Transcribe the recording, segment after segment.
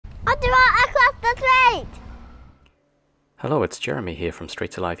to walk across the street! Hello, it's Jeremy here from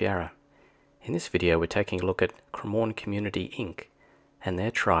Streets Alive Yarra. In this video we're taking a look at Cremorne Community Inc. and their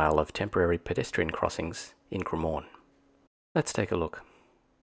trial of temporary pedestrian crossings in Cremorne. Let's take a look.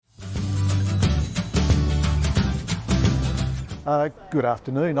 Good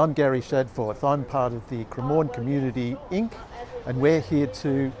afternoon, I'm Gary Shadforth. I'm part of the Cremorne Community Inc. and we're here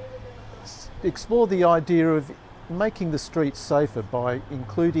to explore the idea of making the streets safer by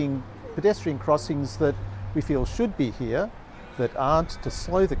including pedestrian crossings that we feel should be here, that aren't, to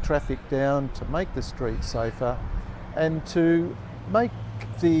slow the traffic down, to make the streets safer and to make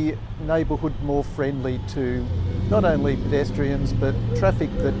the neighbourhood more friendly to not only pedestrians but traffic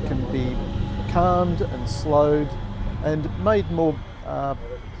that can be calmed and slowed and made more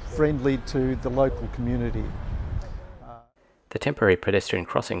friendly to the local community. The temporary pedestrian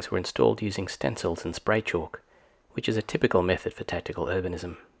crossings were installed using stencils and spray chalk, which is a typical method for tactical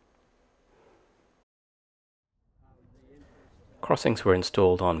urbanism. Crossings were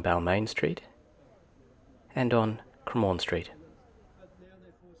installed on Balmain Street and on Cremorne Street.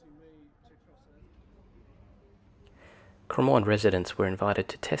 Cremorne residents were invited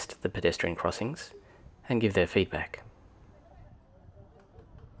to test the pedestrian crossings and give their feedback.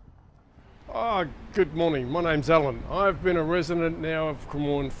 Good morning, my name's Alan. I've been a resident now of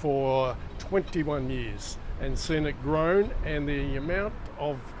Cremorne for 21 years and seen it grown, and the amount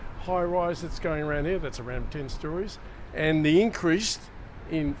of high rise that's going around here, that's around 10 stories, and the increase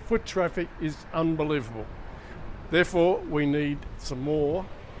in foot traffic is unbelievable. Therefore, we need some more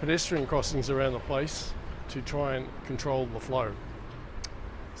pedestrian crossings around the place to try and control the flow.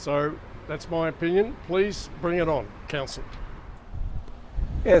 So that's my opinion. Please bring it on, Council.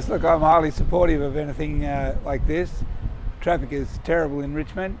 Yes, look, I'm highly supportive of anything like this. Traffic is terrible in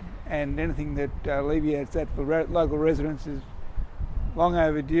Richmond, and anything that alleviates that for local residents is long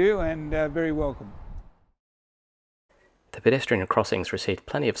overdue and very welcome. The pedestrian crossings received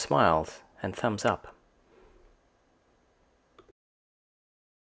plenty of smiles and thumbs up.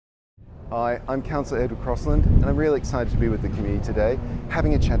 Hi, I'm Councillor Edward Crossland and I'm really excited to be with the community today,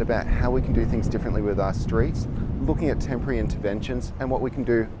 having a chat about how we can do things differently with our streets, looking at temporary interventions and what we can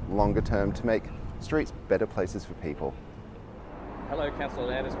do longer term to make streets better places for people. Hello, Councillor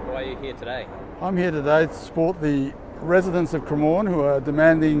Landis, why are you here today? I'm here today to support the residents of Cremorne who are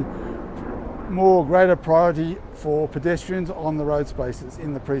demanding greater priority for pedestrians on the road spaces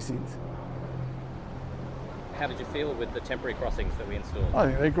in the precinct. How did you feel with the temporary crossings that we installed? I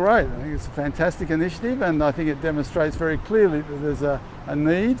think they're great. I think it's a fantastic initiative, and I think it demonstrates very clearly that there's a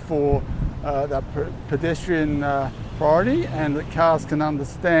need for that pedestrian priority, and that cars can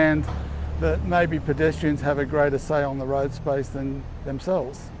understand that maybe pedestrians have a greater say on the road space than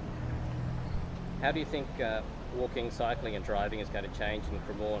themselves. How do you think walking, cycling and driving is going to change in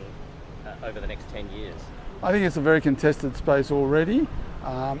Cremorne over the next 10 years? I think it's a very contested space already,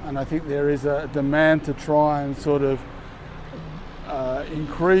 and I think there is a demand to try and sort of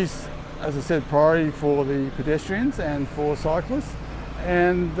increase, as I said, priority for the pedestrians and for cyclists,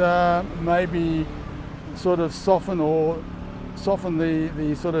 and maybe sort of soften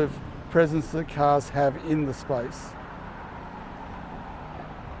the sort of presence that cars have in the space.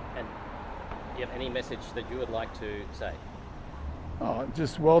 And do you have any message that you would like to say? Oh,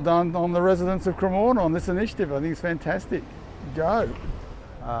 just well done on the residents of Cremorne on this initiative. I think it's fantastic. Go.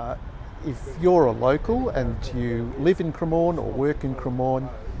 If you're a local and you live in Cremorne or work in Cremorne,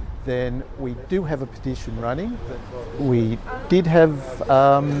 then we do have a petition running. We did have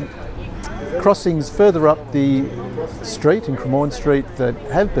crossings further up the street in Cremorne Street that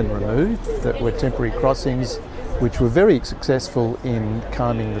have been removed, that were temporary crossings, which were very successful in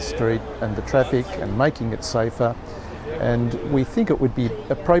calming the street and the traffic and making it safer. And we think it would be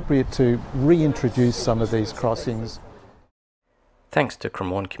appropriate to reintroduce some of these crossings. Thanks to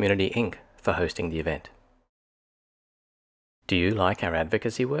Cremorne Community Inc. for hosting the event. Do you like our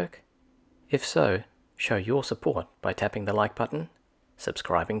advocacy work? If so, show your support by tapping the like button,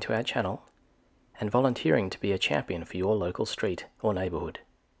 subscribing to our channel, and volunteering to be a champion for your local street or neighbourhood.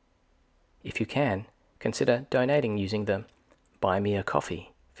 If you can, consider donating using the Buy Me a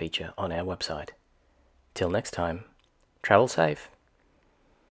Coffee feature on our website. Till next time, travel safe.